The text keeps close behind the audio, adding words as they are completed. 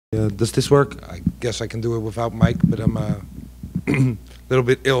Does this work? I guess I can do it without mic, but I'm a little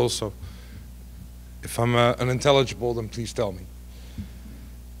bit ill, so if I'm unintelligible, then please tell me.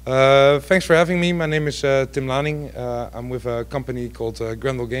 Thanks for having me. My name is Tim Laning. I'm with a company called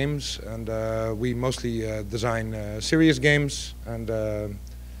Grendel Games, and we mostly design serious games. And I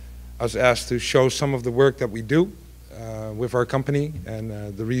was asked to show some of the work that we do with our company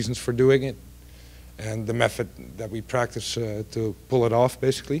and the reasons for doing it, and the method that we practice to pull it off,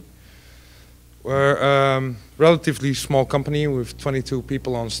 basically. We're a relatively small company with 22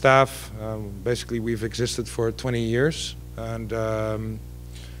 people on staff. Basically, we've existed for 20 years, and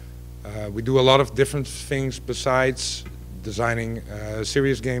we do a lot of different things besides designing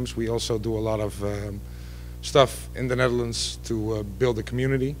serious games. We also do a lot of stuff in the Netherlands to build a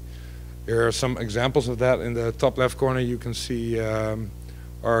community. There are some examples of that. In the top left corner, you can see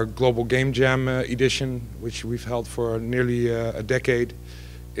our Global Game Jam edition, which we've held for nearly a decade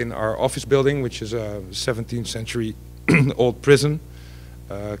in our office building, which is a 17th century old prison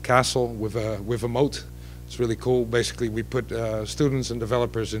castle with a moat. It's really cool. Basically, we put students and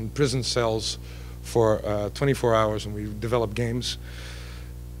developers in prison cells for 24 hours, and we develop games.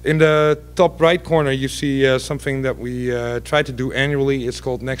 In the top right corner, you see something that we try to do annually. It's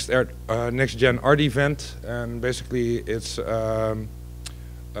called Next Gen Art Event, and basically it's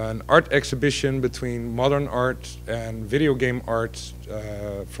an art exhibition between modern art and video game art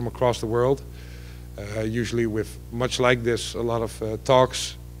from across the world. Usually with, much like this, a lot of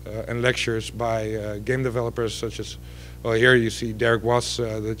talks and lectures by game developers such as, well, here you see Derek Wass,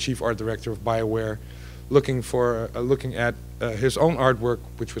 the chief art director of BioWare, looking at his own artwork,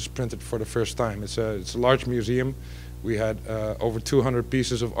 which was printed for the first time. It's a large museum. We had over 200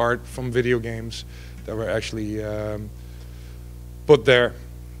 pieces of art from video games that were actually put there.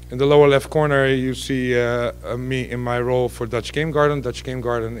 In the lower left corner, you see me in my role for Dutch Game Garden. Dutch Game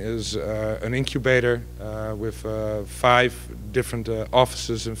Garden is an incubator with 5 different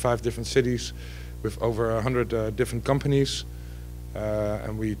offices in 5 different cities with over 100 different companies.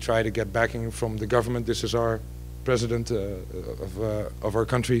 And we try to get backing from the government. This is our president of our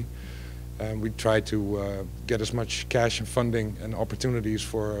country. And we try to get as much cash and funding and opportunities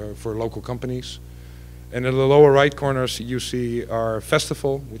for local companies. And in the lower right corners, you see our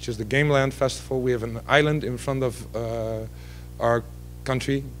festival, which is the Gameland Festival. We have an island in front of our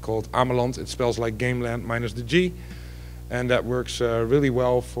country called Ameland. It spells like Gameland minus the G. And that works really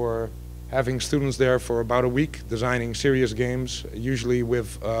well for having students there for about a week, designing serious games, usually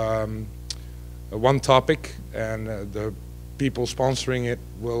with one topic. And the people sponsoring it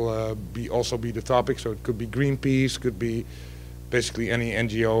will also be the topic. So it could be Greenpeace, could be basically any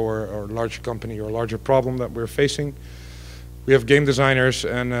NGO or large company or larger problem that we're facing. We have game designers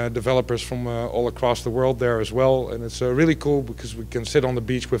and developers from all across the world there as well, and it's really cool because we can sit on the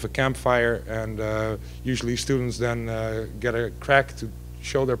beach with a campfire, and usually students then get a crack to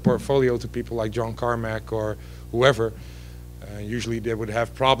show their portfolio to people like John Carmack or whoever. Usually they would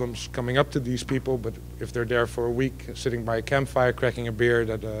have problems coming up to these people, but if they're there for a week sitting by a campfire cracking a beer,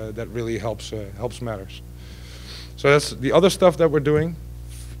 that really helps matters. So that's the other stuff that we're doing.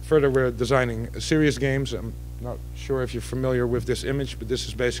 Further, we're designing serious games. I'm not sure if you're familiar with this image, but this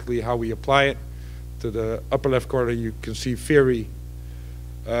is basically how we apply it. To the upper left corner, you can see theory,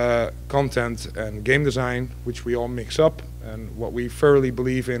 content, and game design, which we all mix up. And what we thoroughly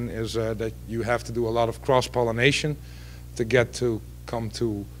believe in is that you have to do a lot of cross-pollination to come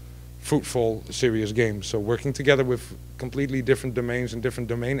to fruitful, serious games. So working together with completely different domains and different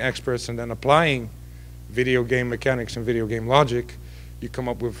domain experts, and then applying video game mechanics and video game logic, you come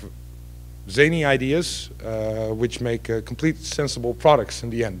up with zany ideas which make complete sensible products in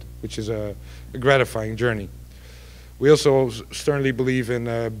the end, which is a gratifying journey. We also sternly believe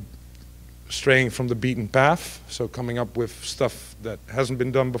in straying from the beaten path, so coming up with stuff that hasn't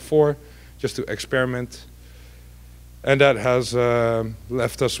been done before, just to experiment. And that has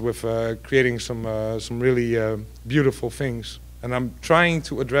left us with creating some really beautiful things. And I'm trying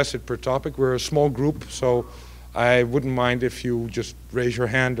to address it per topic. We're a small group, so I wouldn't mind if you just raise your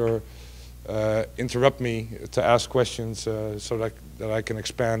hand or interrupt me to ask questions so that I can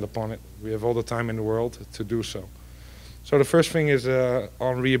expand upon it. We have all the time in the world to do so. So the first thing is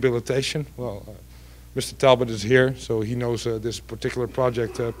on rehabilitation. Well, Mr. Talbot is here, so he knows this particular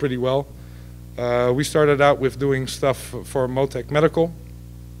project pretty well. We started out with doing stuff for Motec Medical.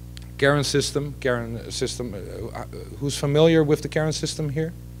 Karen system, who's familiar with the Karen system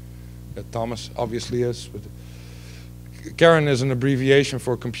here? Thomas obviously is. But Karen is an abbreviation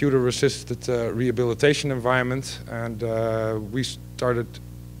for computer-assisted rehabilitation environment, and we started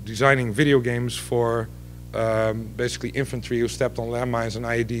designing video games for basically infantry who stepped on landmines and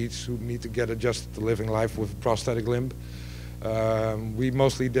IEDs who need to get adjusted to living life with a prosthetic limb. We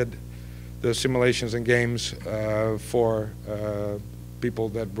mostly did the simulations and games for people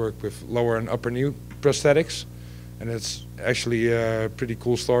that work with lower and upper knee prosthetics. And it's actually a pretty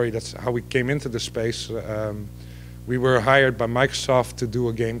cool story. That's how we came into the space. We were hired by Microsoft to do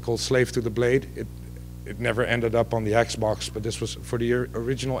a game called Slave to the Blade. It never ended up on the Xbox, but this was for the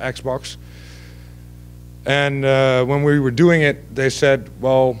original Xbox. And when we were doing it, they said,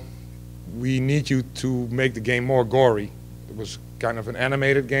 well, we need you to make the game more gory. It was kind of an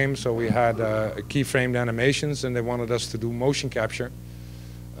animated game, so we had keyframed animations, and they wanted us to do motion capture.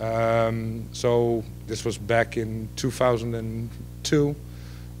 So this was back in 2002.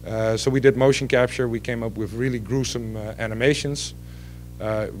 So we did motion capture. We came up with really gruesome animations.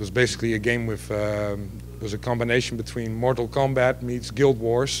 It was basically a game with, it was a combination between Mortal Kombat meets Guild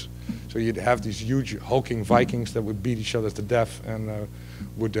Wars. So you'd have these huge hulking Vikings that would beat each other to death and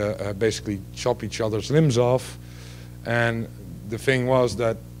would basically chop each other's limbs off. And the thing was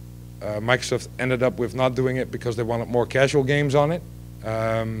that Microsoft ended up with not doing it because they wanted more casual games on it.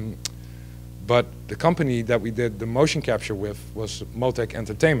 But the company that we did the motion capture with was M+DEV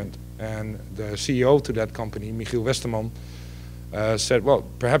Entertainment. And the CEO to that company, Michiel Westerman, said, well,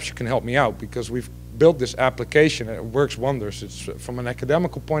 perhaps you can help me out because we've built this application and it works wonders. It's from an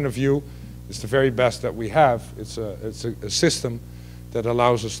academical point of view, it's the very best that we have. It's a system that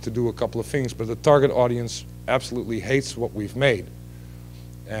allows us to do a couple of things, but the target audience absolutely hates what we've made.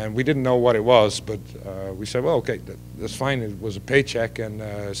 And we didn't know what it was, but we said, well, okay, that's fine. It was a paycheck,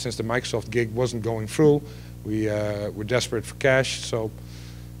 and since the Microsoft gig wasn't going through, we were desperate for cash. So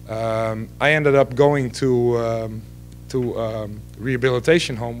I ended up going to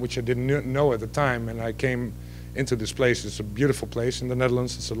rehabilitation home, which I didn't know at the time, and I came into this place. It's a beautiful place in the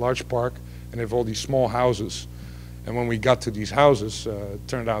Netherlands. It's a large park, and they have all these small houses. And when we got to these houses, it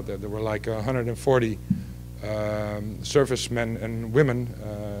turned out that there were like 140 servicemen and women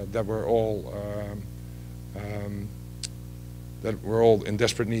that were all in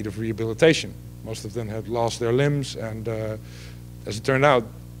desperate need of rehabilitation. Most of them had lost their limbs, and as it turned out,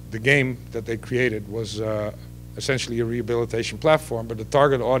 the game that they created was essentially a rehabilitation platform, but the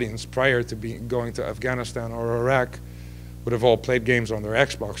target audience prior to going to Afghanistan or Iraq would have all played games on their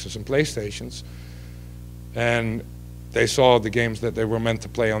Xboxes and PlayStations, and they saw the games that they were meant to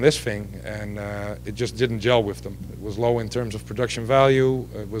play on this thing, and it just didn't gel with them. It was low in terms of production value.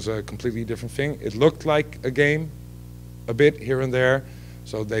 It was a completely different thing. It looked like a game a bit here and there,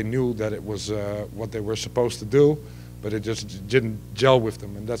 so they knew that it was what they were supposed to do, but it just didn't gel with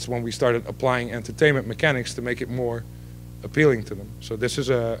them. And that's when we started applying entertainment mechanics to make it more appealing to them. So this is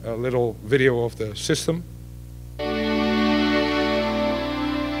a little video of the system.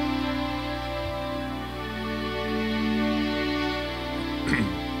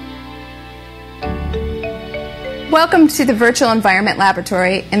 Welcome to the Virtual Environment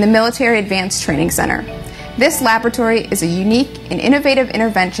Laboratory in the Military Advanced Training Center. This laboratory is a unique and innovative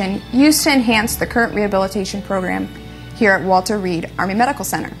intervention used to enhance the current rehabilitation program here at Walter Reed Army Medical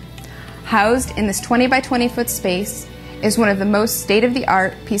Center. Housed in this 20 by 20 foot space is one of the most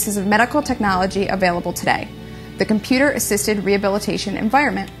state-of-the-art pieces of medical technology available today, the Computer Assisted Rehabilitation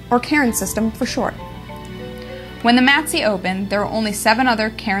Environment, or CAREN system for short. When the MATSE opened, there were only 7 other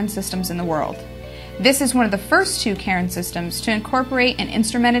CAREN systems in the world. This is one of the first 2 CAREN systems to incorporate an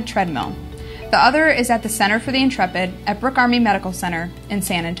instrumented treadmill. The other is at the Center for the Intrepid at Brooke Army Medical Center in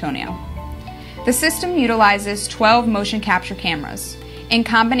San Antonio. The system utilizes 12 motion capture cameras in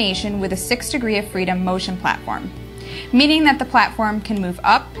combination with a 6 degree of freedom motion platform, meaning that the platform can move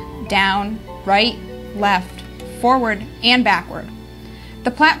up, down, right, left, forward, and backward.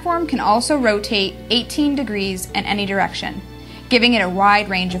 The platform can also rotate 18 degrees in any direction, giving it a wide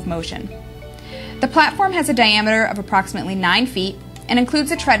range of motion. The platform has a diameter of approximately 9 feet and includes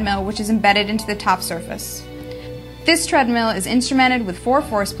a treadmill which is embedded into the top surface. This treadmill is instrumented with 4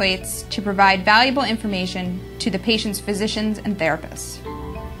 force plates to provide valuable information to the patient's physicians and therapists.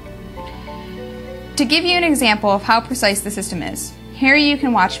 To give you an example of how precise the system is, here you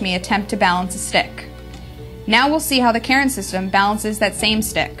can watch me attempt to balance a stick. Now we'll see how the CAREN system balances that same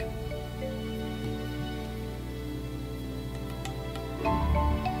stick.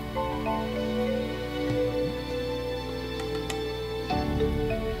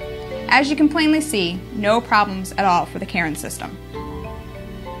 As you can plainly see, no problems at all for the CAREN system.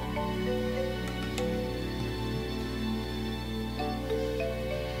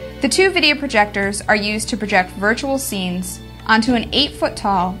 The 2 video projectors are used to project virtual scenes onto an 8-foot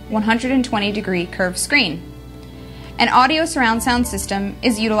tall, 120-degree curved screen. An audio surround sound system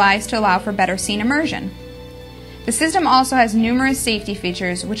is utilized to allow for better scene immersion. The system also has numerous safety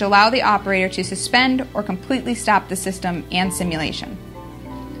features which allow the operator to suspend or completely stop the system and simulation.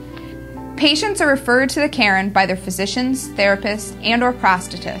 Patients are referred to the Karen by their physicians, therapists, and/or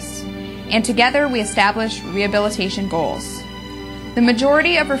prosthetists, and together we establish rehabilitation goals. The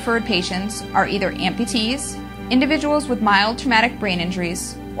majority of referred patients are either amputees, individuals with mild traumatic brain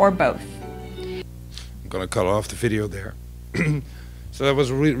injuries, or both. I'm going to cut off the video there. So that was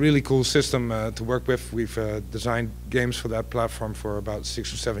a really cool system to work with. We've designed games for that platform for about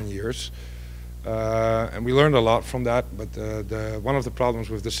 6 or 7 years. And we learned a lot from that, but one of the problems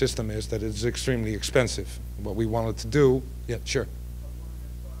with the system is that it's extremely expensive. What we wanted to do, yeah, sure.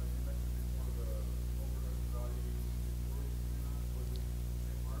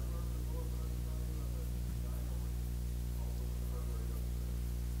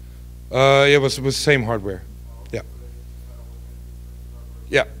 Yeah, it was the same hardware. Yeah.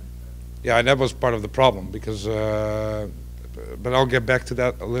 Yeah. Yeah, and that was part of the problem because, but I'll get back to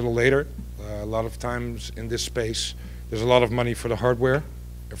that a little later. A lot of times in this space, there's a lot of money for the hardware,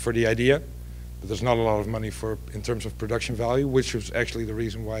 for the idea, but there's not a lot of money in terms of production value, which was actually the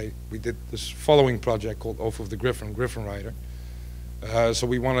reason why we did this following project called Oath of the Griffin Rider. So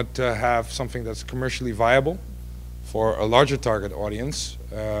we wanted to have something that's commercially viable for a larger target audience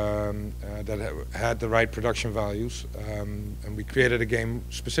that had the right production values. And we created a game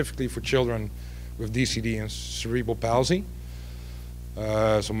specifically for children with DCD and cerebral palsy.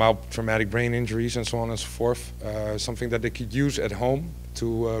 So mild traumatic brain injuries and so on and so forth. Something that they could use at home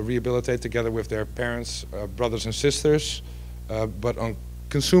to rehabilitate together with their parents, brothers and sisters, but on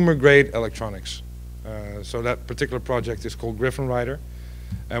consumer-grade electronics. So that particular project is called Griffin Rider.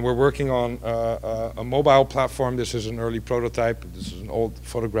 And we're working on a mobile platform. This is an early prototype. This is an old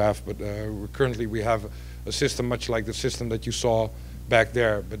photograph, but currently we have a system much like the system that you saw back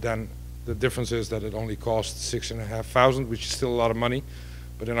there, but then the difference is that it only costs $6,500, which is still a lot of money.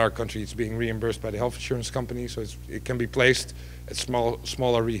 But in our country, it's being reimbursed by the health insurance company, so it can be placed at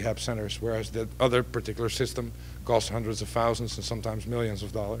smaller rehab centers, whereas the other particular system costs hundreds of thousands and sometimes millions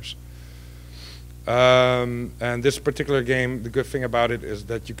of dollars. And this particular game, the good thing about it is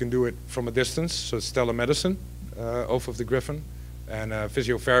that you can do it from a distance, so it's telemedicine, Oath of the Griffin. And a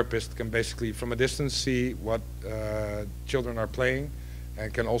physiotherapist can basically, from a distance, see what children are playing,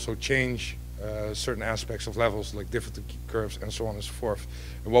 and can also change certain aspects of levels like difficulty curves and so on and so forth.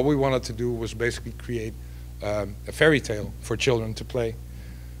 And what we wanted to do was basically create a fairy tale for children to play.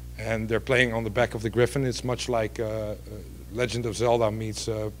 And they're playing on the back of the Griffin. It's much like Legend of Zelda meets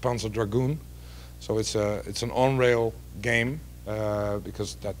Panzer Dragoon. So it's an on-rail game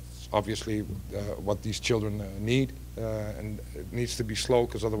because that's obviously what these children need. And it needs to be slow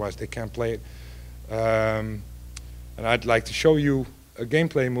because otherwise they can't play it. And I'd like to show you a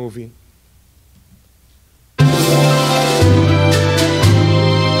gameplay movie.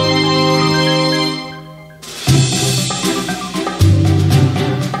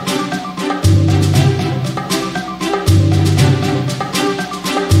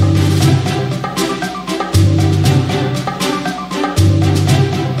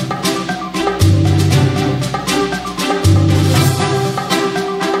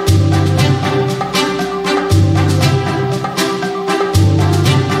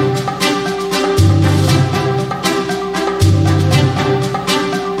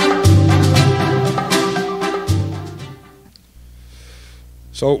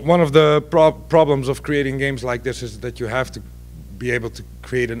 So one of the problems of creating games like this is that you have to be able to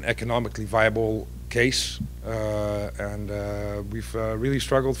create an economically viable case. We've really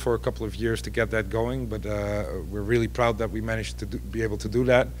struggled for a couple of years to get that going, but we're really proud that we managed to be able to do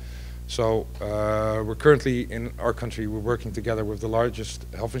that. So we're currently, in our country, we're working together with the largest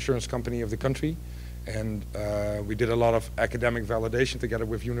health insurance company of the country. And we did a lot of academic validation together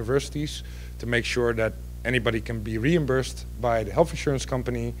with universities to make sure that anybody can be reimbursed by the health insurance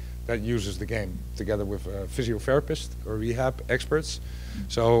company that uses the game, together with a physiotherapist or rehab experts.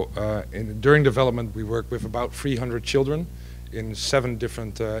 So during development, we worked with about 300 children in 7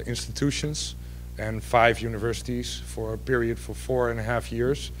 different institutions and 5 universities for a period for 4.5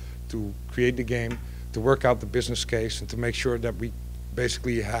 years to create the game, to work out the business case, and to make sure that we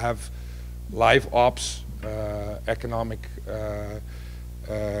basically have live ops economic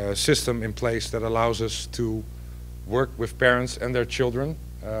system in place that allows us to work with parents and their children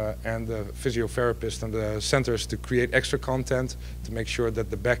and the physiotherapists and the centers to create extra content to make sure that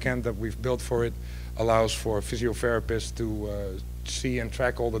the back end that we've built for it allows for physiotherapists to see and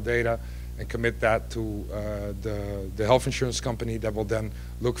track all the data and commit that to the health insurance company that will then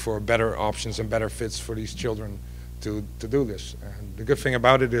look for better options and better fits for these children to do this. And the good thing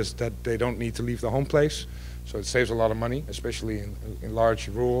about it is that they don't need to leave the home place, so it saves a lot of money, especially in large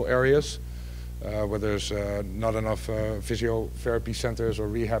rural areas where there's not enough physiotherapy centers or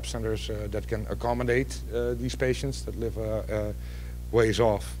rehab centers that can accommodate these patients that live ways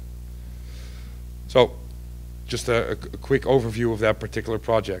off. So just a quick overview of that particular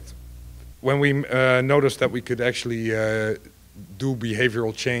project. When we noticed that we could actually do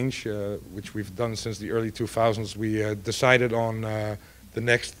behavioral change, which we've done since the early 2000s, we decided on the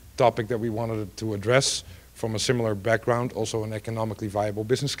next topic that we wanted to address from a similar background, also an economically viable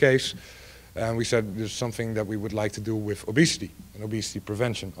business case. And we said there's something that we would like to do with obesity and obesity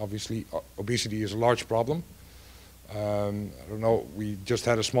prevention. Obviously, obesity is a large problem. I don't know, we just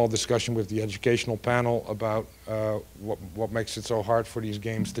had a small discussion with the educational panel about what makes it so hard for these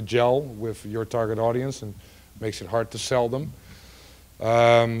games to gel with your target audience and makes it hard to sell them.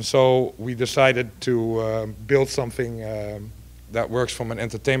 So we decided to build something that works from an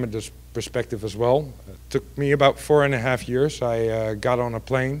entertainment perspective as well. It took me about 4.5 years. I got on a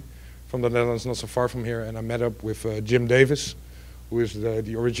plane from the Netherlands, not so far from here, and I met up with Jim Davis, who is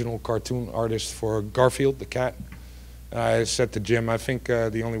the original cartoon artist for Garfield, the cat. And I said to Jim, I think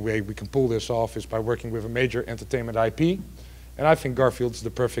the only way we can pull this off is by working with a major entertainment IP. And I think Garfield's the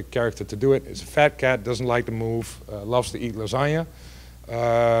perfect character to do it. It's a fat cat, doesn't like to move, loves to eat lasagna.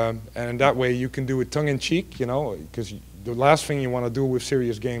 And in that way you can do it tongue-in-cheek, you know, because the last thing you want to do with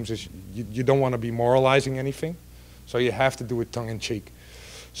serious games is you don't want to be moralizing anything. So you have to do it tongue-in-cheek.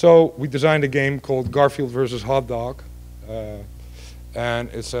 So we designed a game called Garfield versus Hot Dog. And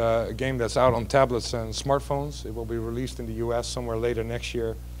it's a game that's out on tablets and smartphones. It will be released in the US somewhere later next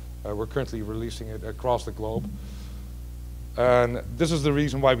year. We're currently releasing it across the globe. And this is the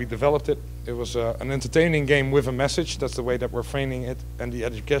reason why we developed it. It was an entertaining game with a message. That's the way that we're framing it. And the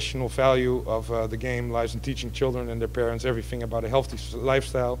educational value of the game lies in teaching children and their parents everything about a healthy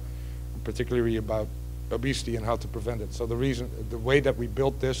lifestyle, particularly about obesity and how to prevent it. So the way that we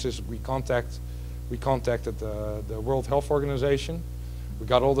built this is we contacted the World Health Organization. We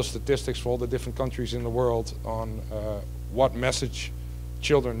got all the statistics for all the different countries in the world on what message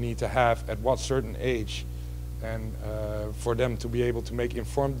children need to have at what certain age, and for them to be able to make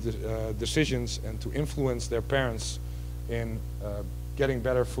informed decisions and to influence their parents in getting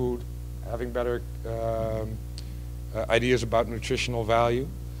better food, having better ideas about nutritional value.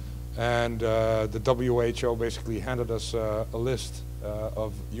 And the WHO basically handed us a list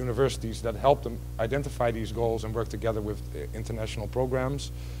of universities that helped them identify these goals and work together with international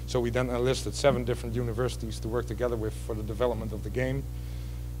programs. So we then enlisted 7 different universities to work together with for the development of the game.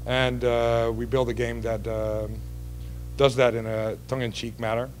 And we built a game that does that in a tongue-in-cheek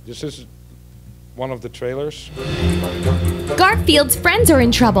manner. This is one of the trailers. Garfield's friends are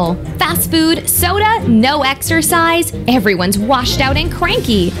in trouble. Fast food, soda, no exercise. Everyone's washed out and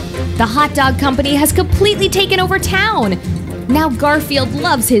cranky. The hot dog company has completely taken over town. Now Garfield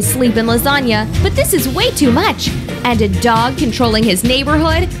loves his sleep in lasagna, but this is way too much. And a dog controlling his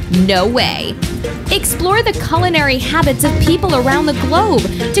neighborhood? No way. Explore the culinary habits of people around the globe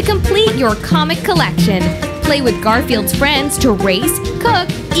to complete your comic collection. Play with Garfield's friends to race, cook,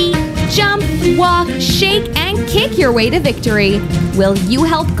 eat, jump, walk, shake, and kick your way to victory. Will you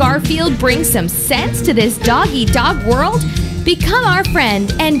help Garfield bring some sense to this dog-eat-dog world? Become our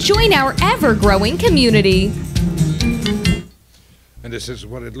friend and join our ever-growing community. And this is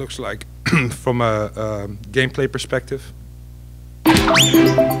what it looks like from a gameplay perspective.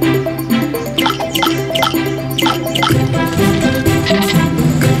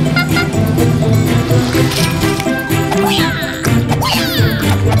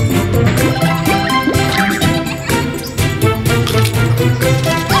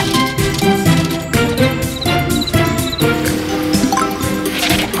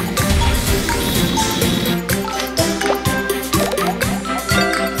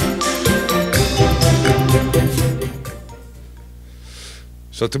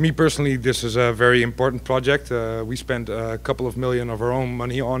 So to me personally, this is a very important project. We spent a couple of million of our own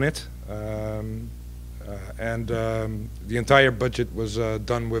money on it. The entire budget was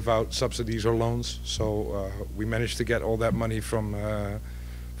done without subsidies or loans. So we managed to get all that money from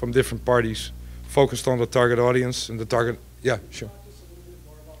different parties, focused on the target audience and the target, yeah, sure.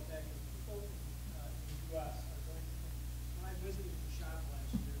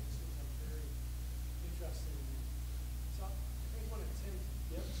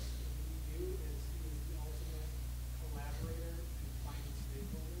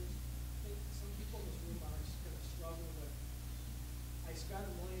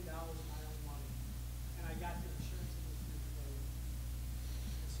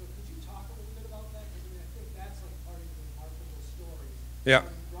 So could you talk a little bit about that? Because I mean, I think that's like part Yeah.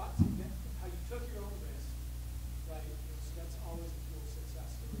 Brought to how you took your own risk, right? So that's always the tool of success.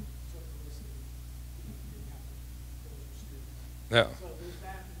 So you took the risk and you didn't have to pull your students. Yeah. So there's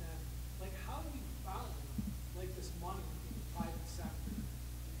that, and then like how do we found like this money in the private sector?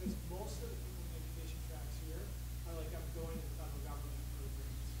 Because most of the people in the education tracks here are like I'm going to the federal government for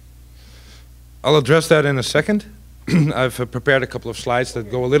grants. I'll address that in a second. I've prepared a couple of slides that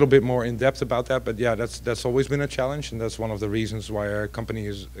go a little bit more in depth about that, but yeah, that's always been a challenge, and that's one of the reasons why our company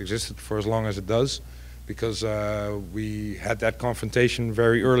has existed for as long as it does, because we had that confrontation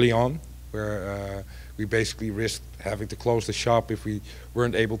very early on, where we basically risked having to close the shop if we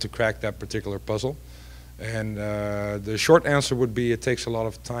weren't able to crack that particular puzzle. And the short answer would be it takes a lot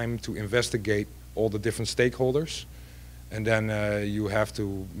of time to investigate all the different stakeholders, and then you have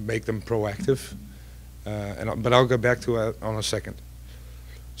to make them proactive. But I'll go back to it on a second.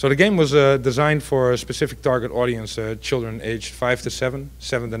 So the game was designed for a specific target audience, children aged 5 to 7,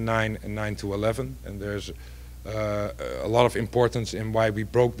 7 to 9, and 9 to 11. And there's a lot of importance in why we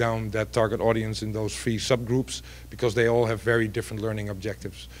broke down that target audience in those 3 subgroups, because they all have very different learning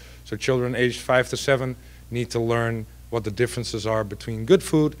objectives. So children aged 5 to 7 need to learn what the differences are between good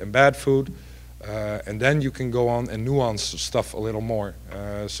food and bad food. And then you can go on and nuance stuff a little more.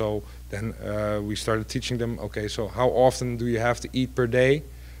 So then we started teaching them, okay, so how often do you have to eat per day?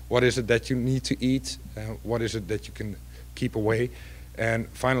 What is it that you need to eat? What is it that you can keep away? And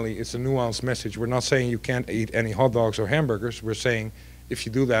finally, it's a nuanced message. We're not saying you can't eat any hot dogs or hamburgers. We're saying if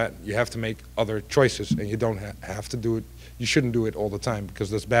you do that, you have to make other choices, and you don't have to do it. You shouldn't do it all the time, because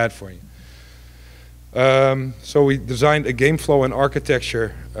that's bad for you. So we designed a game flow and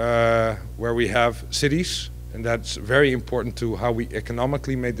architecture where we have cities, and that's very important to how we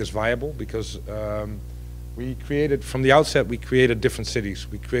economically made this viable, because we created, from the outset, we created different cities.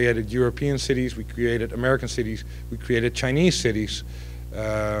 We created European cities, we created American cities, we created Chinese cities,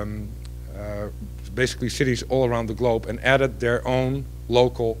 basically cities all around the globe, and added their own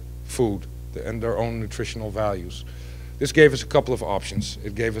local food and their own nutritional values. This gave us a couple of options.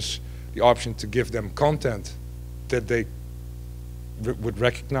 It gave us the option to give them content that they would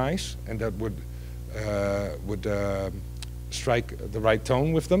recognize and that would strike the right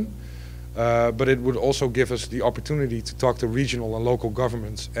tone with them. But it would also give us the opportunity to talk to regional and local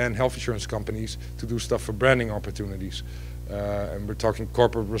governments and health insurance companies to do stuff for branding opportunities. And we're talking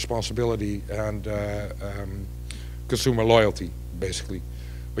corporate responsibility and consumer loyalty, basically.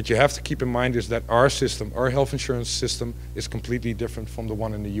 What you have to keep in mind is that our system, our health insurance system, is completely different from the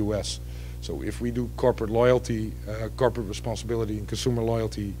one in the US. So if we do corporate loyalty, corporate responsibility and consumer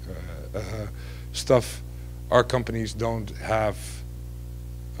loyalty stuff, our companies don't have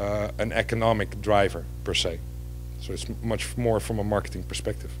an economic driver per se. So it's much more from a marketing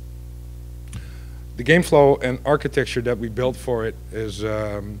perspective. The game flow and architecture that we built for it is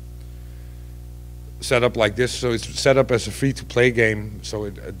set up like this. So it's set up as a free-to-play game, so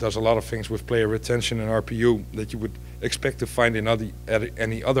it does a lot of things with player retention and RPU that you would expect to find in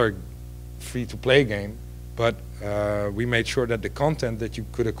any other free-to-play game, but we made sure that the content that you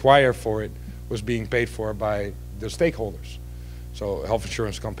could acquire for it was being paid for by the stakeholders, so health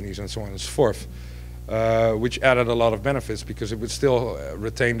insurance companies and so on and so forth, which added a lot of benefits because it would still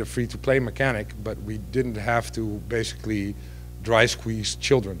retain the free-to-play mechanic, but we didn't have to basically dry squeeze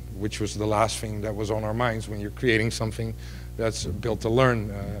children, which was the last thing that was on our minds when you're creating something that's built to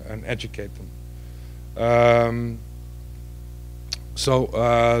learn and educate them.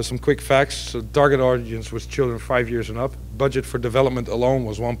 Some quick facts. So target audience was children 5 years and up. Budget for development alone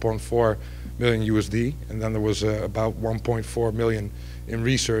was 1.4 million USD, and then there was about 1.4 million in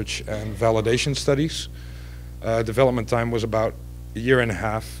research and validation studies. Development time was about a year and a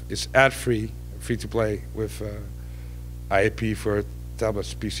half. It's ad-free, free-to-play with IAP for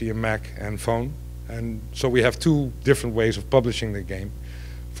tablets, PC, and Mac, and phone. And so we have 2 different ways of publishing the game.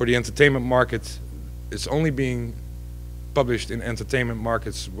 For the entertainment market, it's only being published in entertainment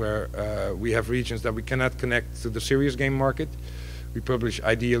markets where we have regions that we cannot connect to the serious game market. We publish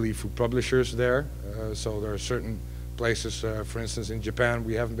ideally through publishers there. So there are certain places, for instance in Japan,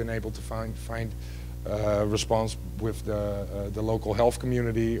 we haven't been able to find response with the local health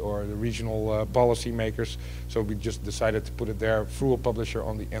community or the regional policy makers. So we just decided to put it there through a publisher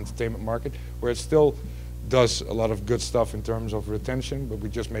on the entertainment market, where it still does a lot of good stuff in terms of retention, but we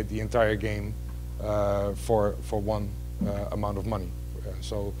just made the entire game for one amount of money.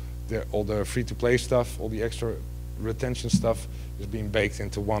 So all the free-to-play stuff, all the extra retention stuff is being baked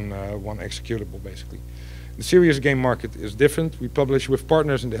into one executable, basically. The serious game market is different. We publish with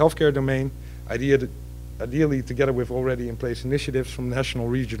partners in the healthcare domain, ideally together with already in place initiatives from national,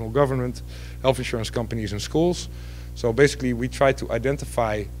 regional government, health insurance companies and schools. So basically we try to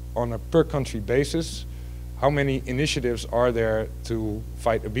identify on a per country basis how many initiatives are there to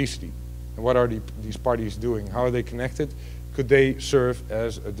fight obesity, and what are these parties doing, how are they connected, could they serve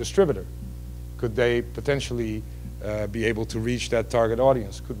as a distributor, could they potentially be able to reach that target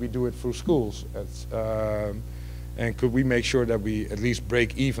audience, could we do it through schools, and could we make sure that we at least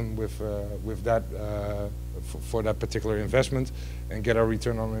break even with that for that particular investment and get our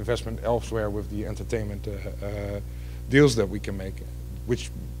return on investment elsewhere with the entertainment deals that we can make,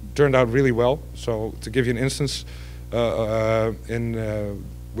 which turned out really well. So to give you an instance, together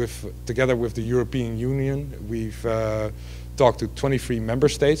with the European Union, we've talked to 23 member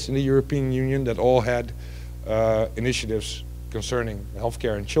states in the European Union that all had initiatives concerning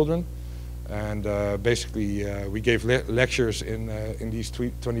healthcare in children. And basically we gave lectures in these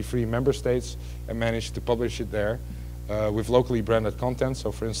 23 member states and managed to publish it there with locally branded content.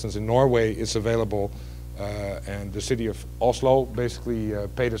 So for instance in Norway it's available and the city of Oslo basically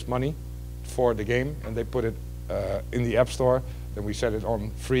paid us money for the game, and they put it in the App Store. Then we set it on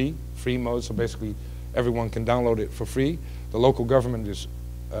free mode, so basically everyone can download it for free. The local government is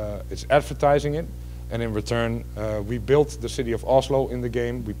advertising it, and in return we built the city of Oslo in the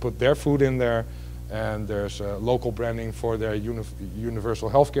game. We put their food in there, and there's local branding for their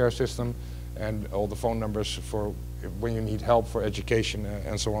universal healthcare system and all the phone numbers for when you need help for education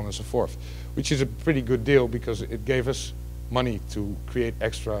and so on and so forth, which is a pretty good deal because it gave us money to create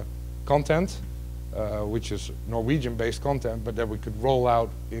extra content, which is Norwegian-based content, but that we could roll out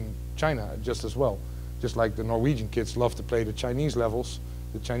in China just as well. Just like the Norwegian kids love to play the Chinese levels,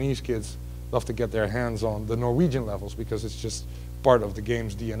 the Chinese kids love to get their hands on the Norwegian levels because it's just part of the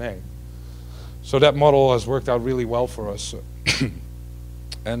game's DNA. So that model has worked out really well for us.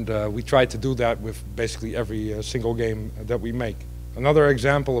 And we try to do that with basically every single game that we make. Another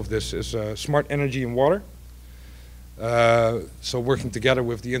example of this is smart energy and water. So working together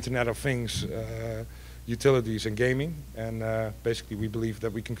with the Internet of Things, utilities and gaming, and basically we believe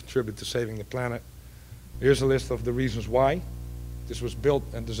that we can contribute to saving the planet. Here's a list of the reasons why. This was built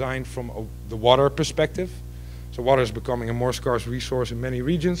and designed from the water perspective. So water is becoming a more scarce resource in many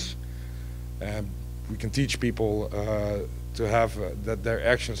regions. We can teach people to have that their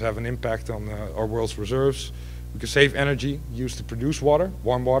actions have an impact on our world's reserves. We can save energy used to produce water,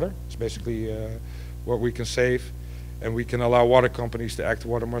 warm water. It's basically what we can save. And we can allow water companies to act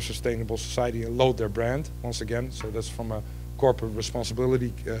toward a more sustainable society and load their brand, once again. So that's from a corporate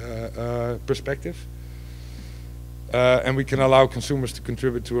responsibility perspective. And we can allow consumers to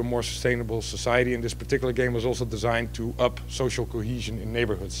contribute to a more sustainable society. And this particular game was also designed to up social cohesion in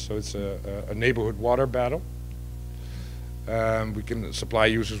neighborhoods. So it's a neighborhood water battle. We can supply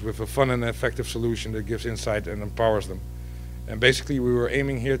users with a fun and effective solution that gives insight and empowers them. And basically we were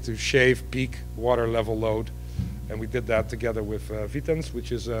aiming here to shave peak water level load. And we did that together with Vitens,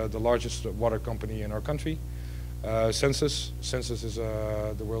 which is the largest water company in our country. Census is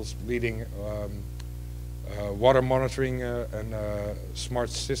the world's leading water monitoring and smart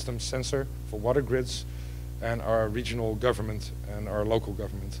system sensor for water grids, and our regional government and our local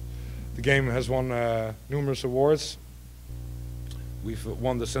government. The game has won numerous awards. We've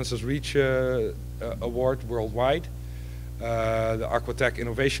won the Census Reach Award worldwide, the Aquatech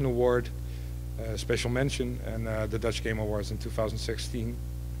Innovation Award, special mention, and the Dutch Game Awards in 2016.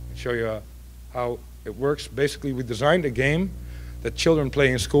 I'll show you how it works. Basically, we designed a game that children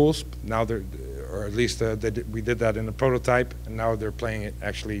play in schools. Now they're, or at least we did that in a prototype, and now they're playing it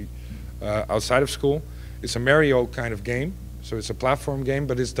actually outside of school. It's a Mario kind of game, so it's a platform game,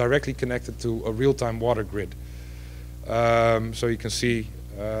 but it's directly connected to a real-time water grid. So you can see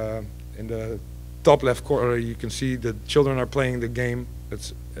in the top left corner, you can see the children are playing the game.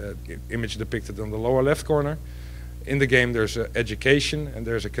 That's image depicted on the lower left corner. In the game there's education, and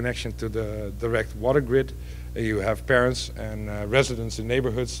there's a connection to the direct water grid. You have parents and residents in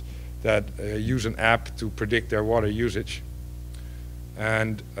neighborhoods that use an app to predict their water usage.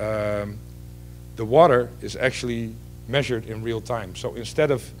 And the water is actually measured in real time. So instead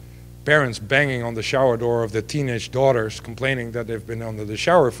of parents banging on the shower door of their teenage daughters complaining that they've been under the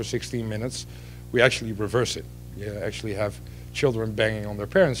shower for 16 minutes, we actually reverse it. You actually have children banging on their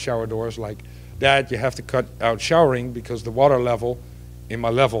parents' shower doors like, "Dad, you have to cut out showering because the water level in my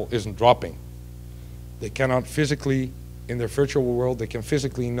level isn't dropping." They cannot physically, in their virtual world, they can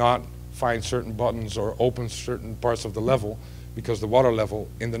physically not find certain buttons or open certain parts of the level because the water level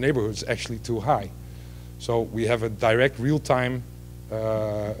in the neighborhood is actually too high. So we have a direct real-time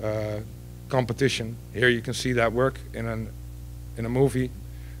competition. Here you can see that work in a movie.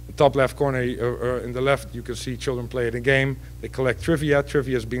 The top left corner, or in the left, you can see children play the game. They collect trivia.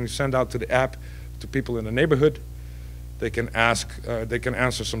 Trivia is being sent out to the app to people in the neighborhood. They can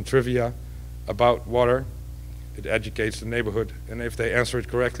answer some trivia about water. It educates the neighborhood, and if they answer it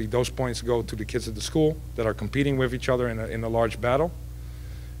correctly, those points go to the kids at the school that are competing with each other in a large battle.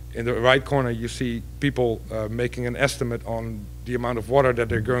 In the right corner, you see people making an estimate on the amount of water that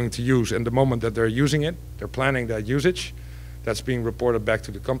they're going to use, and the moment that they're using it, they're planning that usage. That's being reported back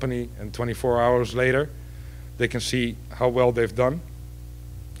to the company, and 24 hours later, they can see how well they've done,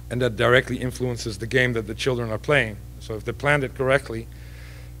 and that directly influences the game that the children are playing. So if they planned it correctly,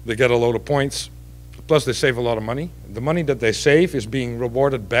 they get a load of points, plus they save a lot of money. The money that they save is being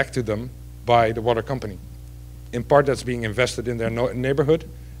rewarded back to them by the water company. In part, that's being invested in their neighborhood,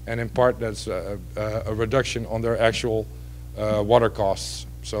 and in part, that's a reduction on their actual water costs.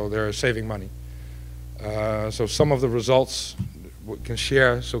 So they're saving money. So some of the results we can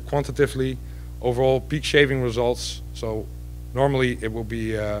share. So quantitatively, overall peak shaving results. So normally it will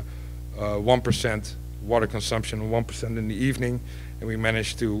be 1% water consumption, 1% in the evening, and we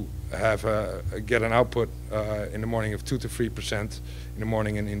managed to have get an output in the morning of 2 to 3% in the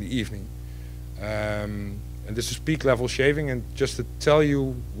morning and in the evening. And this is peak level shaving, and just to tell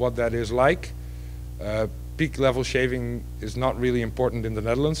you what that is like, peak level shaving is not really important in the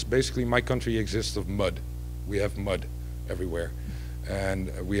Netherlands. Basically, my country exists of mud. We have mud everywhere.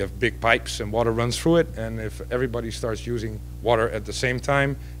 And we have big pipes and water runs through it, and if everybody starts using water at the same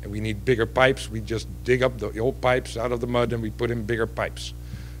time and we need bigger pipes, we just dig up the old pipes out of the mud and we put in bigger pipes.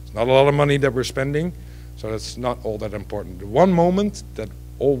 It's not a lot of money that we're spending, so that's not all that important. The one moment that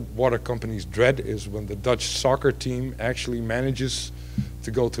all water companies dread is when the Dutch soccer team actually manages to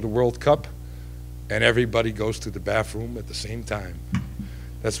go to the World Cup and everybody goes to the bathroom at the same time.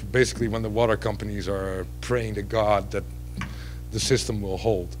 That's basically when the water companies are praying to God that the system will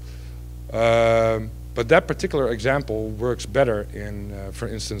hold. But that particular example works better in, for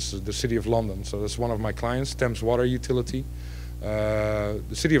instance, the City of London. So that's one of my clients, Thames Water Utility. The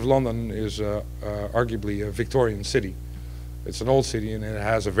City of London is arguably a Victorian city. It's an old city, and it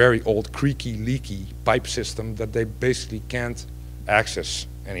has a very old, creaky, leaky pipe system that they basically can't access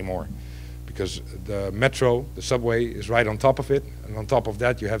anymore, because the metro, the subway, is right on top of it, and on top of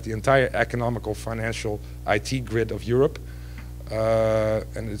that you have the entire economical, financial, IT grid of Europe,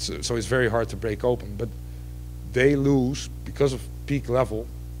 and so it's very hard to break open. But they lose, because of peak level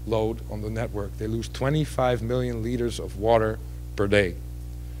load on the network, they lose 25 million liters of water per day.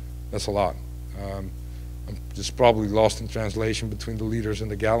 That's a lot. It's probably lost in translation between the liters and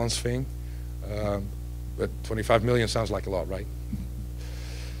the gallons thing, but 25 million sounds like a lot, right?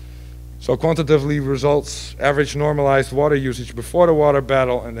 So quantitatively results, average normalized water usage before the water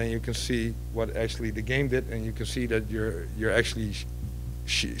battle, and then you can see what actually the game did, and you can see that you're actually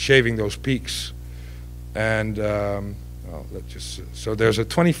shaving those peaks. And well, so there's a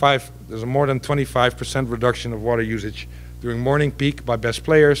more than 25% reduction of water usage during morning peak by best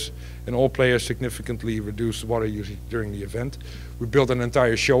players, and all players significantly reduced water usage during the event. We built an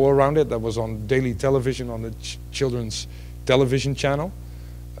entire show around it that was on daily television on the children's television channel.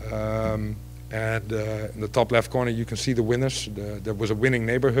 And in the top left corner you can see the winners. There was a winning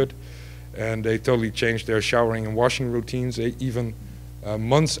neighborhood, and they totally changed their showering and washing routines. Even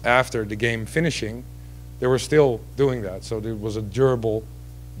months after the game finishing, they were still doing that. So there was a durable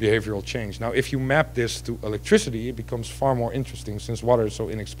behavioral change. Now, if you map this to electricity, it becomes far more interesting, since water is so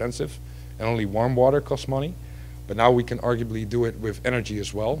inexpensive and only warm water costs money. But now we can arguably do it with energy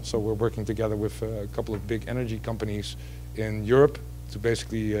as well. So we're working together with a couple of big energy companies in Europe to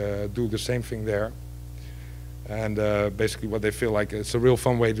basically do the same thing there. And basically what they feel like, it's a real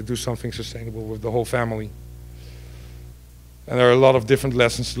fun way to do something sustainable with the whole family. And there are a lot of different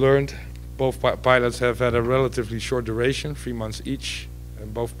lessons learned. Both pilots have had a relatively short duration, 3 months each.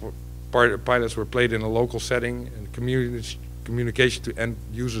 And both pilots were played in a local setting, and communication to end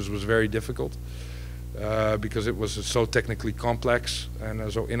users was very difficult because it was so technically complex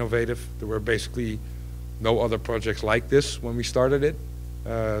and so innovative. There were basically no other projects like this when we started it,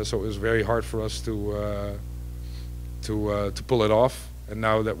 so it was very hard for us to pull it off. And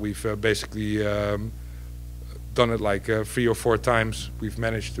now that we've basically done it like 3 or 4 times, we've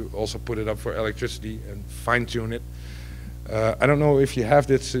managed to also put it up for electricity and fine-tune it. I don't know if you have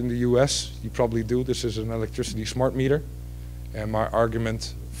this in the US, you probably do. This is an electricity smart meter, and my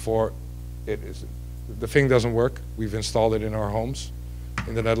argument for it is the thing doesn't work. We've installed it in our homes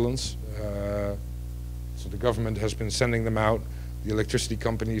in the Netherlands. So the government has been sending them out, the electricity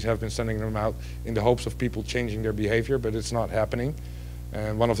companies have been sending them out in the hopes of people changing their behavior, but it's not happening.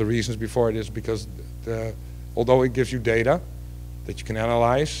 And one of the reasons before it is because although it gives you data that you can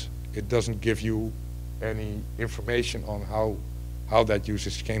analyze, it doesn't give you any information on how that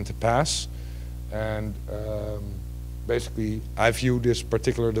usage came to pass. And basically, I view this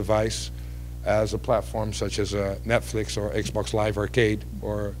particular device as a platform such as Netflix or Xbox Live Arcade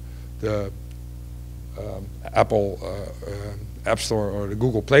or the Apple App Store or the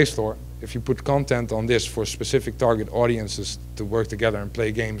Google Play Store. If you put content on this for specific target audiences to work together and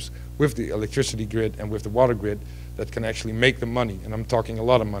play games with the electricity grid and with the water grid that can actually make them money, and I'm talking a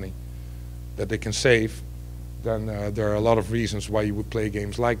lot of money, that they can save, then there are a lot of reasons why you would play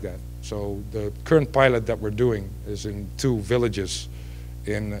games like that. So the current pilot that we're doing is in 2 villages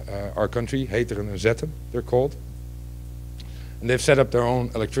in our country, Heteren and Zetten, they're called. And they've set up their own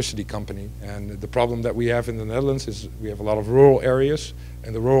electricity company. And the problem that we have in the Netherlands is we have a lot of rural areas,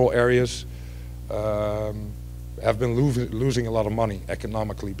 and the rural areas have been losing a lot of money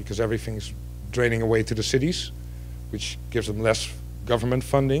economically because everything's draining away to the cities, which gives them less government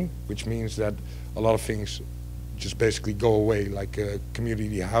funding, which means that a lot of things just basically go away, like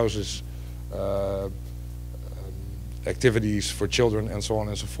community houses, activities for children, and so on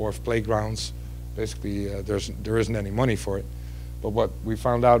and so forth, playgrounds. Basically, there isn't any money for it. But what we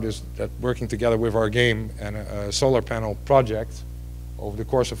found out is that working together with our game and a solar panel project, over the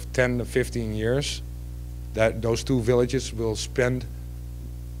course of 10 to 15 years, that those 2 villages will spend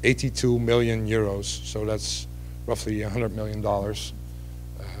 82 million euros. So that's roughly $100 million,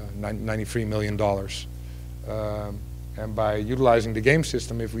 $93 million. And by utilizing the game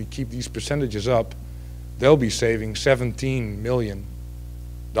system, if we keep these percentages up, they'll be saving $17 million,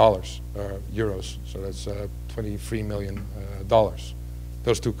 euros. So that's $23 million.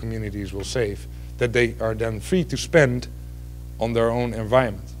 Those 2 communities will save, that they are then free to spend on their own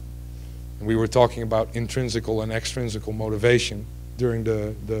environment. And we were talking about intrinsical and extrinsical motivation during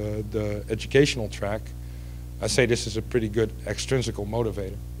the educational track. I say this is a pretty good extrinsical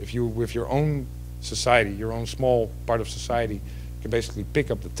motivator. If you, with your own society, your own small part of society, can basically pick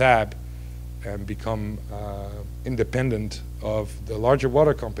up the tab and become independent of the larger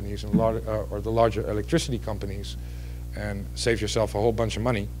water companies and or the larger electricity companies, and save yourself a whole bunch of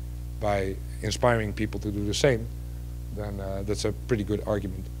money by inspiring people to do the same, then that's a pretty good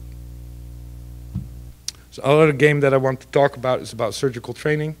argument. So another game that I want to talk about is about surgical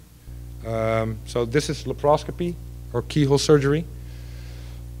training. So this is laparoscopy, or keyhole surgery.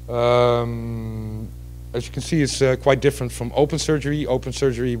 As you can see, it's quite different from open surgery. Open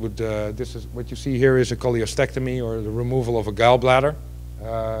surgery would, this is what you see here is a cholecystectomy, or the removal of a gallbladder.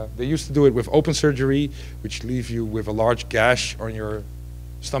 They used to do it with open surgery, which leave you with a large gash on your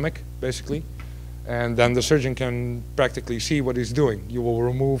stomach, basically. And then the surgeon can practically see what he's doing. You will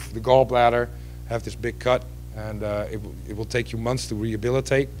remove the gallbladder, have this big cut, and it will take you months to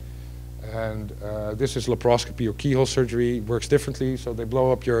rehabilitate. And this is laparoscopy, or keyhole surgery. It works differently, so they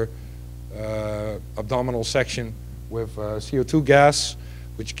blow up your abdominal section with CO2 gas,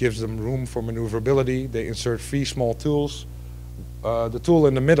 which gives them room for maneuverability. They insert 3 small tools. The tool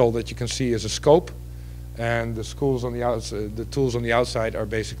in the middle that you can see is a scope, and the tools on the outside are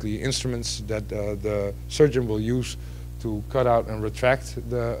basically instruments that the surgeon will use to cut out and retract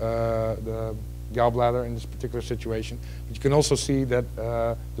the gallbladder in this particular situation. But you can also see that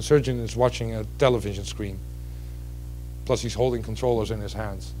the surgeon is watching a television screen. Plus he's holding controllers in his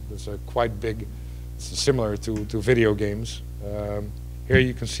hands. It's quite big. It's similar to video games. Here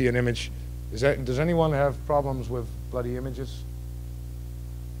you can see an image. Does anyone have problems with bloody images?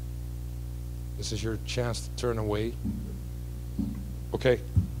 This is your chance to turn away. Okay.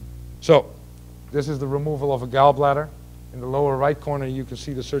 So this is the removal of a gallbladder. In the lower right corner you can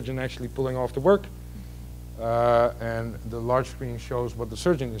see the surgeon actually pulling off the work. And the large screen shows what the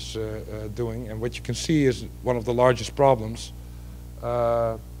surgeon is doing. And what you can see is one of the largest problems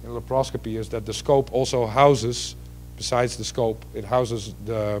in laparoscopy is that the scope also houses, besides the scope, it houses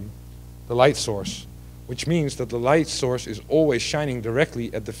the light source, which means that the light source is always shining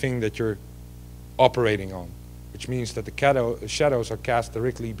directly at the thing that you're operating on, which means that the shadows are cast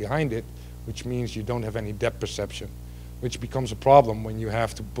directly behind it, which means you don't have any depth perception, which becomes a problem when you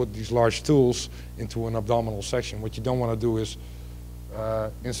have to put these large tools into an abdominal section. What you don't want to do is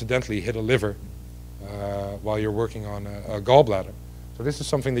incidentally hit a liver while you're working on a gallbladder. So this is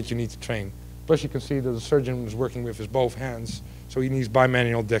something that you need to train. Plus you can see that the surgeon is working with his both hands, so he needs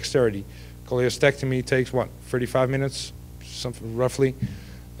bimanual dexterity. Cholecystectomy takes, what, 35 minutes, something roughly.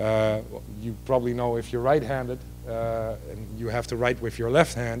 You probably know if you're right-handed, and you have to write with your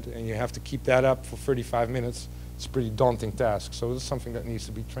left hand, and you have to keep that up for 35 minutes. It's a pretty daunting task, so this is something that needs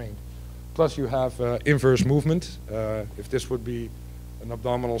to be trained. Plus you have inverse movement. If this would be an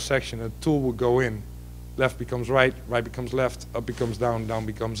abdominal section, a tool would go in, left becomes right, right becomes left, up becomes down, down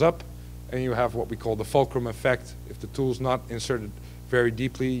becomes up, and you have what we call the fulcrum effect. If the tool's not inserted very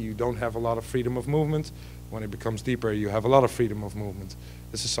deeply, you don't have a lot of freedom of movement. When it becomes deeper, you have a lot of freedom of movement.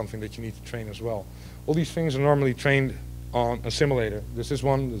 This is something that you need to train as well. All these things are normally trained on a simulator. This is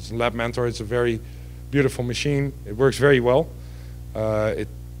one, it's Lab Mentor. It's a very beautiful machine. It works very well. It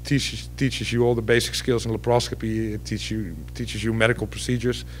teaches you all the basic skills in laparoscopy. It teaches you medical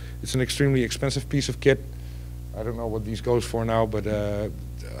procedures. It's an extremely expensive piece of kit. I don't know what these goes for now, but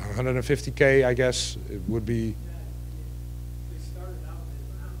 150K, I guess, it would be. They started out with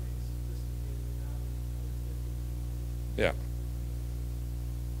not being sophisticated, now with 150. Yeah.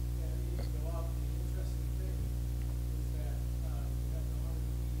 Yeah, you go up. The interesting thing is that we have the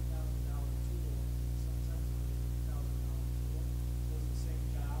 $180,000 tool, sometimes $180,000 tool, does the same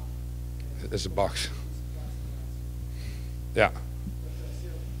job As a box. as Yeah.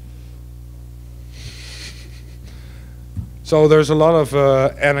 So there's a lot of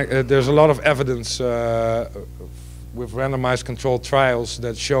evidence with randomized controlled trials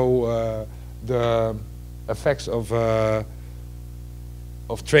that show the effects of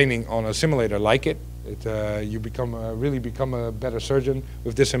training on a simulator like it. You really become a better surgeon.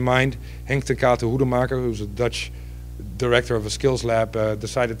 With this in mind, Henk de Kater Hoedemaker, who's a Dutch director of a skills lab,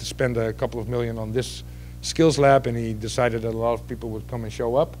 decided to spend a couple of million on this skills lab, and he decided that a lot of people would come and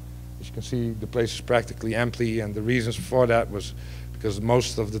show up. As you can see, the place is practically empty, and the reasons for that was because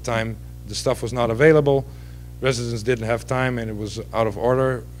most of the time the stuff was not available, residents didn't have time, and it was out of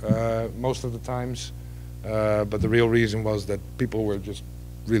order most of the times. But the real reason was that people were just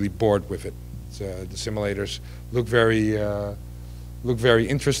really bored with it. The simulators look very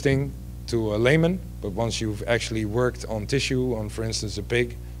interesting to a layman, but once you've actually worked on tissue, on, for instance, a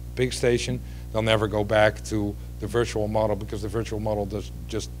pig station, they'll never go back to the virtual model, because the virtual model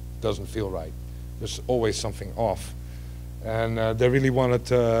just doesn't feel right. There's always something off. And they really wanted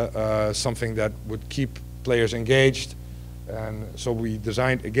something that would keep players engaged. And so we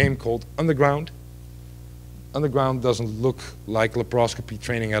designed a game called Underground. Underground doesn't look like laparoscopy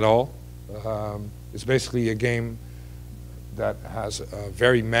training at all. It's basically a game that has a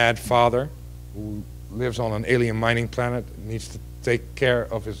very mad father who lives on an alien mining planet, needs to take care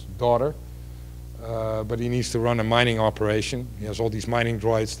of his daughter. But he needs to run a mining operation. He has all these mining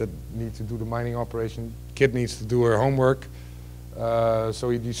droids that need to do the mining operation. Kid needs to do her homework. So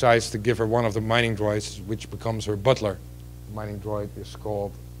he decides to give her one of the mining droids, which becomes her butler. The mining droid is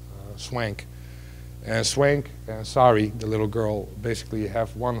called Swank. And Swank and Sari, the little girl, basically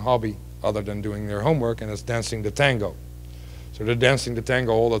have one hobby other than doing their homework, and it's dancing the tango. So they're dancing the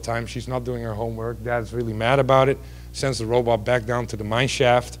tango all the time. She's not doing her homework. Dad's really mad about it, sends the robot back down to the mine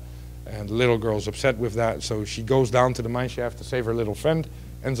shaft. And the little girl's upset with that, so she goes down to the mine shaft to save her little friend,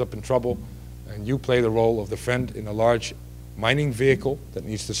 ends up in trouble, and you play the role of the friend in a large mining vehicle that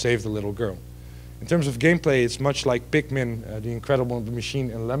needs to save the little girl. In terms of gameplay, it's much like Pikmin, The Incredible Machine,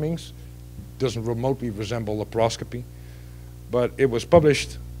 and Lemmings. Doesn't remotely resemble laparoscopy, but it was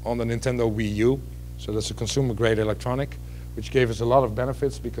published on the Nintendo Wii U, so that's a consumer-grade electronic, which gave us a lot of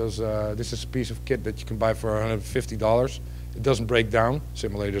benefits, because this is a piece of kit that you can buy for $150. It doesn't break down,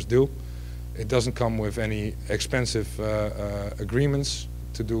 simulators do. It doesn't come with any expensive agreements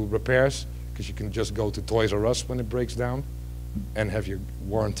to do repairs, because you can just go to Toys R Us when it breaks down and have your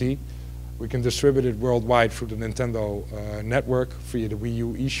warranty. We can distribute it worldwide through the Nintendo network via the Wii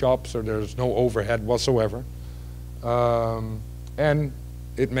U eShop, so there's no overhead whatsoever. And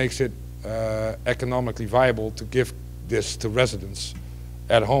it makes it economically viable to give this to residents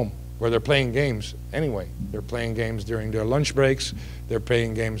at home, where they're playing games anyway. They're playing games during their lunch breaks, they're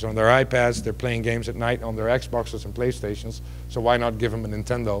playing games on their iPads, they're playing games at night on their Xboxes and PlayStations, so why not give them a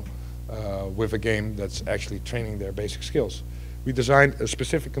Nintendo with a game that's actually training their basic skills. We designed a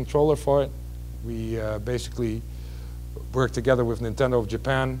specific controller for it. We basically worked together with Nintendo of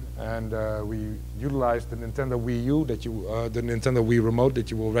Japan, and we utilized the Nintendo Wii U, the Nintendo Wii remote that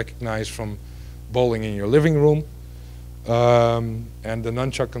you will recognize from bowling in your living room. And the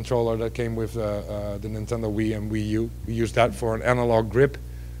nunchuck controller that came with the Nintendo Wii and Wii U. We used that for an analog grip,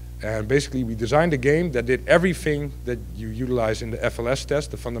 and basically we designed a game that did everything that you utilize in the FLS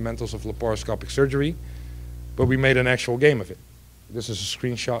test, the fundamentals of laparoscopic surgery, but we made an actual game of it. This is a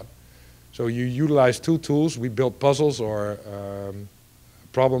screenshot. So you utilize two tools. We built puzzles or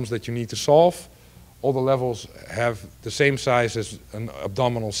problems that you need to solve. All the levels have the same size as an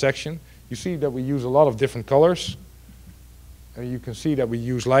abdominal section. You see that we use a lot of different colors. And you can see that we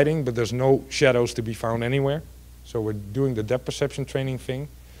use lighting, but there's no shadows to be found anywhere. So we're doing the depth perception training thing.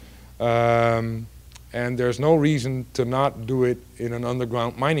 And there's no reason to not do it in an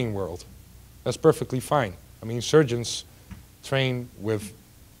underground mining world. That's perfectly fine. I mean, surgeons train with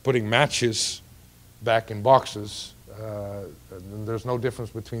putting matches back in boxes and there's no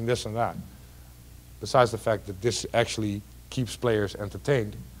difference between this and that, besides the fact that this actually keeps players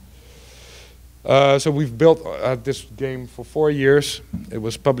entertained. So we've built this game for 4 years. It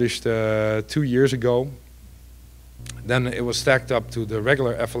was published 2 years ago. Then it was stacked up to the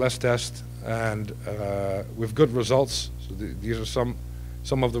regular FLS test, and with good results. So these are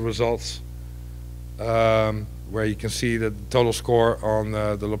some of the results, where you can see the total score on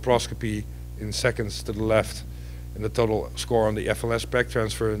the laparoscopy in seconds to the left, and the total score on the FLS back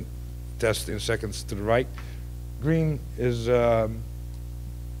transfer test in seconds to the right. Green is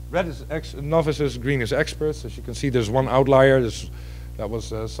red is novices, green is experts. As you can see, there's one outlier. That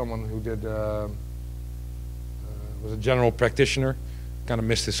was someone who did was a general practitioner. Kind of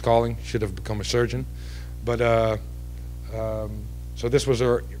missed his calling. Should have become a surgeon. But so this was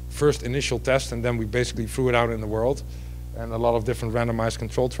our first initial test, and then we basically threw it out in the world. And a lot of different randomized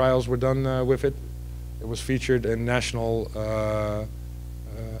control trials were done with it. It was featured in National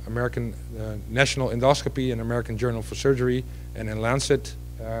National Endoscopy and American Journal for Surgery, and in Lancet.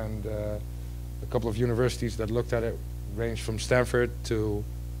 And a couple of universities that looked at it ranged from Stanford to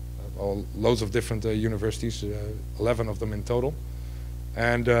loads of different universities, 11 of them in total.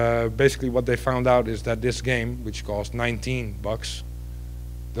 And basically what they found out is that this game, which cost $19,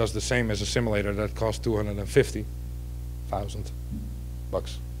 does the same as a simulator that cost $250,000.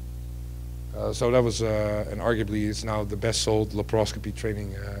 So that was, and arguably it's now the best sold laparoscopy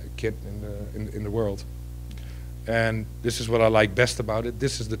training kit in the world. And this is what I like best about it.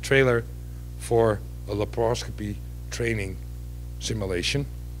 This is the trailer for a laparoscopy training simulation.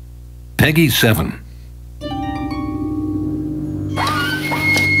 Peggy 7.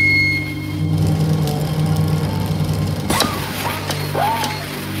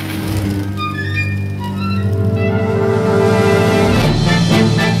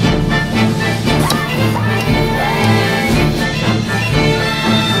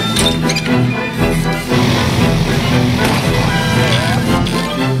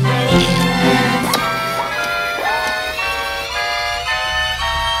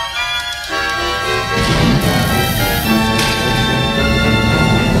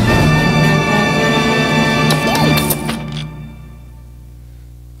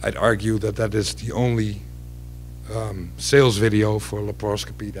 I'd argue that that is the only sales video for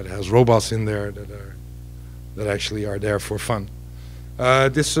laparoscopy that has robots in there that actually are there for fun.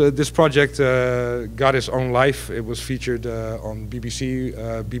 This project got its own life. It was featured on BBC.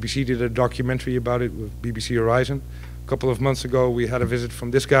 BBC did a documentary about it with BBC Horizon. A couple of months ago, we had a visit from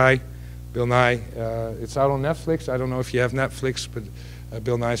this guy, Bill Nye. It's out on Netflix. I don't know if you have Netflix, but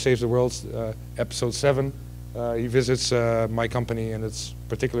Bill Nye Saves the World, episode 7. He visits my company, and it's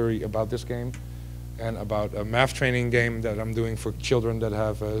particularly about this game and about a math training game that I'm doing for children that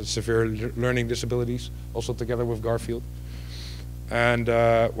have severe learning disabilities, also together with Garfield. And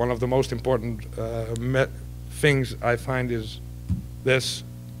one of the most important things I find is this.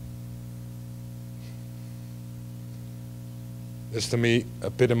 This to me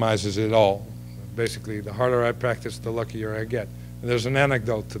epitomizes it all. Basically, the harder I practice, the luckier I get. And there's an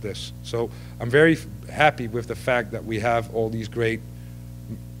anecdote to this. So I'm very happy with the fact that we have all these great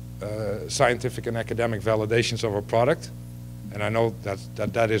scientific and academic validations of our product. And I know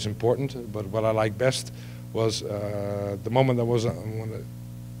that is important, but what I like best was the moment that was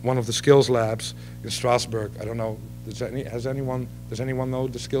one of the skills labs in Strasbourg. I don't know, does anyone know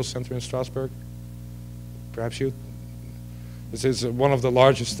the skills center in Strasbourg? Perhaps you? This is one of the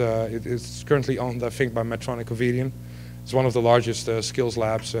largest, it's currently owned, I think, by Medtronic Covidien. It's one of the largest skills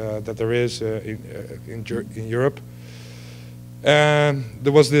labs that there is in Europe. And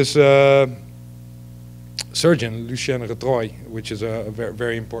there was this surgeon, Lucien Retroy, which is a very,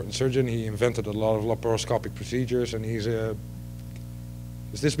 very important surgeon. He invented a lot of laparoscopic procedures, and he's a...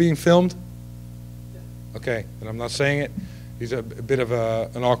 Is this being filmed? Yeah. Okay, and I'm not saying it. He's a bit of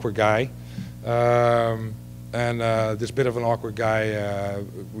an awkward guy. This bit of an awkward guy,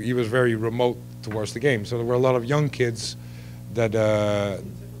 he was very remote towards the game. So there were a lot of young kids that...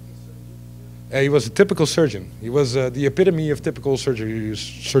 he was a typical surgeon. He was the epitome of typical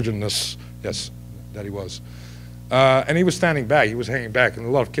surgeonness, yes, that he was. And he was standing back, he was hanging back, and a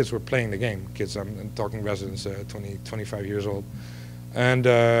lot of kids were playing the game. Kids, I'm talking residents, 20, 25 years old. And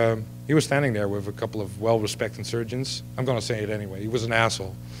he was standing there with a couple of well-respected surgeons. I'm going to say it anyway. He was an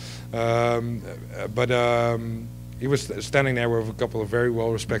asshole. He was standing there with a couple of very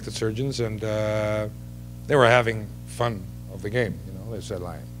well-respected surgeons, and they were having fun of the game. You know, they said,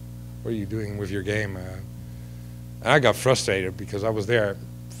 like, "What are you doing with your game?" And I got frustrated because I was there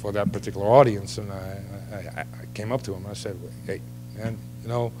for that particular audience, and I came up to him. I said, "Hey, man, you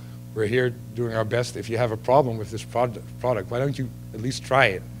know, We're here doing our best. If you have a problem with this product, why don't you at least try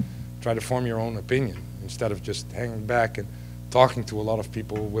it? Try to form your own opinion instead of just hanging back and talking to a lot of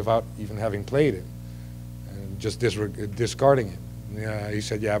people without even having played it and just discarding it. Yeah, he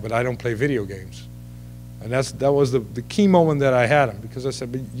said, yeah, but I don't play video games. And that was the key moment that I had him, because I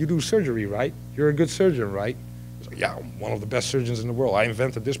said, but you do surgery, right? You're a good surgeon, right? He said, yeah, I'm one of the best surgeons in the world. I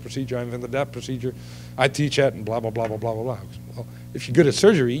invented this procedure, I invented that procedure. I teach it, and blah, blah, blah, blah, blah, blah, blah. Well, if you're good at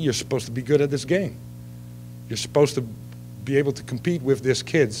surgery, you're supposed to be good at this game. You're supposed to be able to compete with these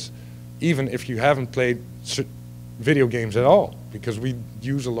kids, even if you haven't played video games at all, because we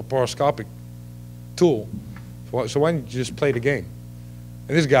use a laparoscopic tool. So why don't you just play the game?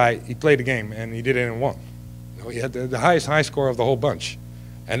 And this guy, he played the game, and he did it in one. You know, he had the highest high score of the whole bunch.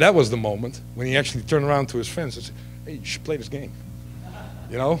 And that was the moment when he actually turned around to his friends and said, hey, you should play this game.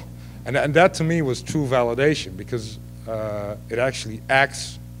 You know? And that to me was true validation, because it actually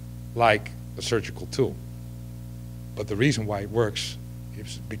acts like a surgical tool. But the reason why it works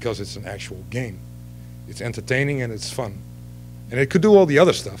is because it's an actual game. It's entertaining and it's fun. And it could do all the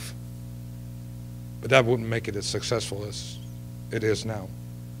other stuff, but that wouldn't make it as successful as it is now.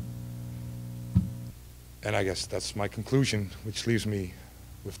 And I guess that's my conclusion, which leaves me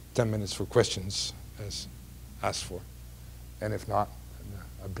with 10 minutes for questions, as asked for. And if not,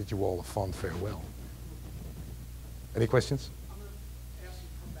 I bid you all a fond farewell. Any questions? I'm going to ask you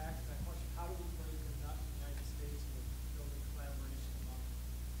to come back to that question. How do we break the nut in the United States with building collaboration among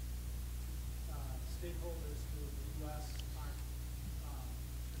stakeholders who the U.S. aren't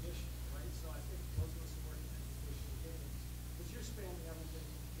traditional, right? So I think those of us who work in education and games, because you're spanning everything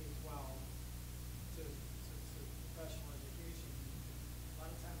from K-12 to professional education. A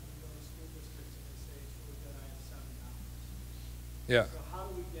lot of times we go to school districts and they say, it's really good, I have $7. Yeah. So how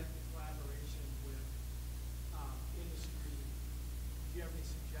do we get the collaboration with industry? Do you have any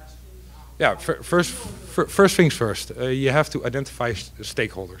suggestions? Yeah, first things first. You have to identify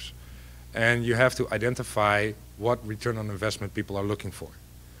stakeholders. And you have to identify what return on investment people are looking for.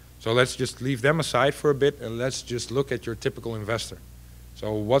 So let's just leave them aside for a bit, and let's just look at your typical investor.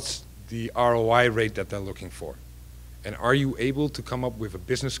 So what's the ROI rate that they're looking for? And are you able to come up with a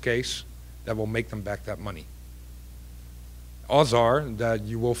business case that will make them back that money? Odds are that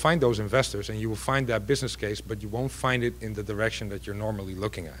you will find those investors and you will find that business case, but you won't find it in the direction that you're normally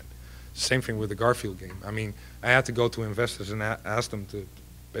looking at. Same thing with the Garfield game. I mean, I had to go to investors and ask them to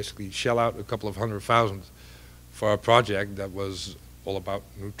basically shell out a couple of $100,000 for a project that was all about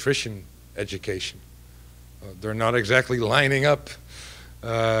nutrition education. They're not exactly lining up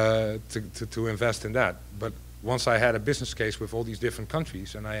to invest in that. But once I had a business case with all these different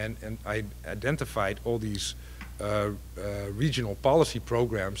countries, and I identified all these regional policy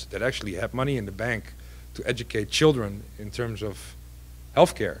programs that actually have money in the bank to educate children in terms of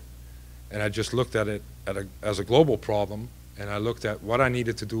healthcare, and I just looked at it as a global problem, and I looked at what I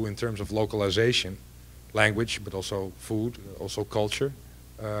needed to do in terms of localization, language, but also food, also culture,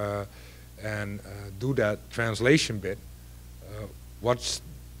 and do that translation bit. What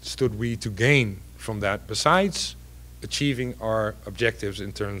stood we to gain from that besides achieving our objectives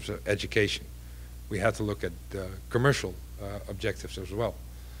in terms of education? We had to look at commercial objectives as well.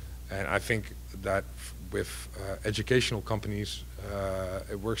 And I think that with educational companies,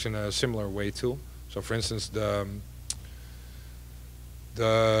 it works in a similar way too. So for instance, the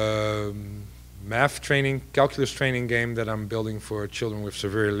math training, calculus training game that I'm building for children with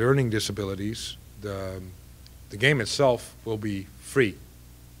severe learning disabilities, the game itself will be free,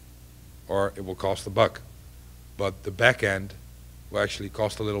 or it will cost $1. But the back end will actually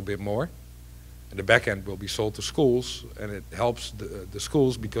cost a little bit more. And the back end will be sold to schools, and it helps the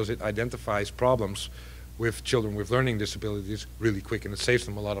schools because it identifies problems with children with learning disabilities really quick, and it saves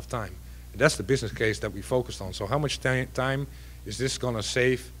them a lot of time. And that's the business case that we focused on. So how much time is this going to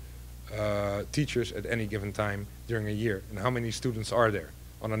save teachers at any given time during a year? And how many students are there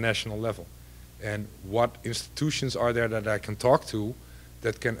on a national level? And what institutions are there that I can talk to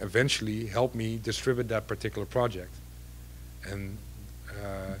that can eventually help me distribute that particular project? And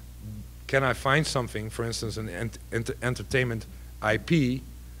can I find something, for instance, an entertainment IP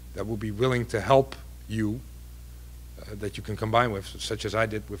that will be willing to help you, that you can combine with, such as I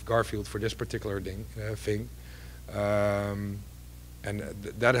did with Garfield for this particular thing. And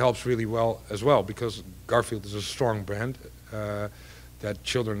that helps really well as well, because Garfield is a strong brand that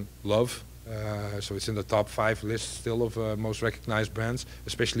children love. So it's in the top 5 list still of most recognized brands,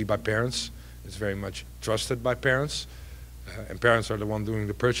 especially by parents. It's very much trusted by parents. And parents are the one doing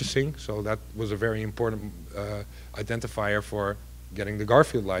the purchasing, so that was a very important identifier for getting the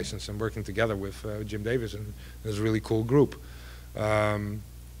Garfield license and working together with Jim Davis, and it was a really cool group.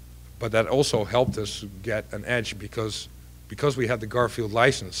 But that also helped us get an edge because we had the Garfield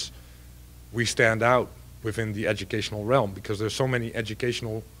license, we stand out within the educational realm because there's so many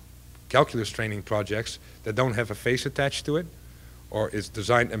educational calculus training projects that don't have a face attached to it, or it's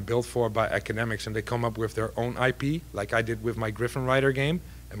designed and built for by academics and they come up with their own IP, like I did with my Griffin Rider game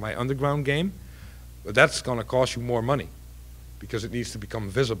and my Underground game. But that's going to cost you more money because it needs to become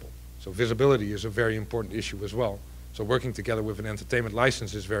visible. So visibility is a very important issue as well. So working together with an entertainment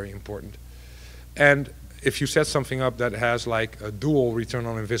license is very important. And if you set something up that has like a dual return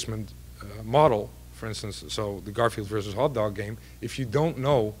on investment model, for instance, so the Garfield versus Hot Dog game, if you don't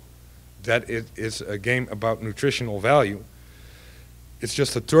know that it is a game about nutritional value, it's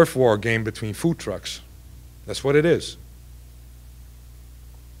just a turf war game between food trucks. That's what it is.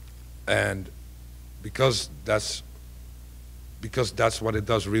 And because that's what it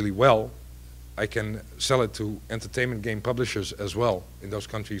does really well, I can sell it to entertainment game publishers as well in those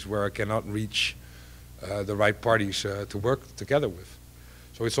countries where I cannot reach the right parties to work together with.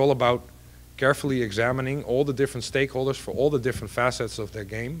 So it's all about carefully examining all the different stakeholders for all the different facets of their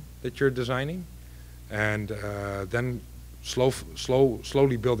game that you're designing, and then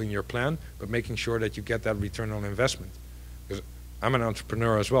slowly building your plan, but making sure that you get that return on investment. Because I'm an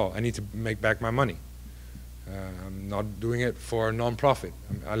entrepreneur as well. I need to make back my money. I'm not doing it for a non-profit.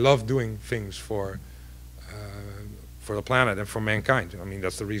 I love doing things for the planet and for mankind. I mean,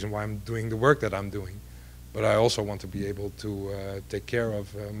 that's the reason why I'm doing the work that I'm doing. But I also want to be able to take care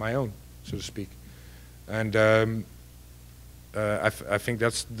of my own, so to speak. And I think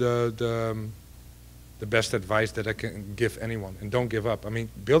that's the best advice that I can give anyone. And don't give up. I mean,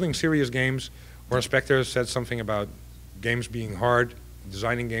 building serious games, Warren Spector said something about games being hard,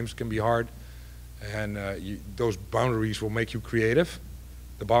 designing games can be hard, and those boundaries will make you creative.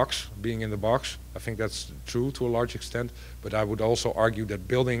 The box, being in the box, I think that's true to a large extent, but I would also argue that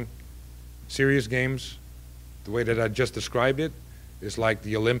building serious games, the way that I just described it, is like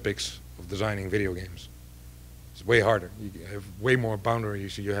the Olympics of designing video games. It's way harder. You have way more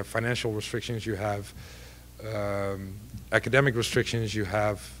boundaries. You have financial restrictions, you have academic restrictions, you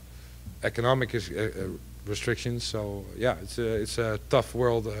have economic restrictions. So yeah, it's a tough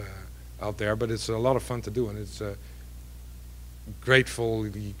world out there, but it's a lot of fun to do, and it's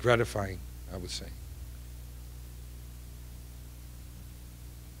gratefully gratifying, I would say.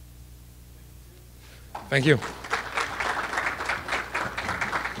 Thank you.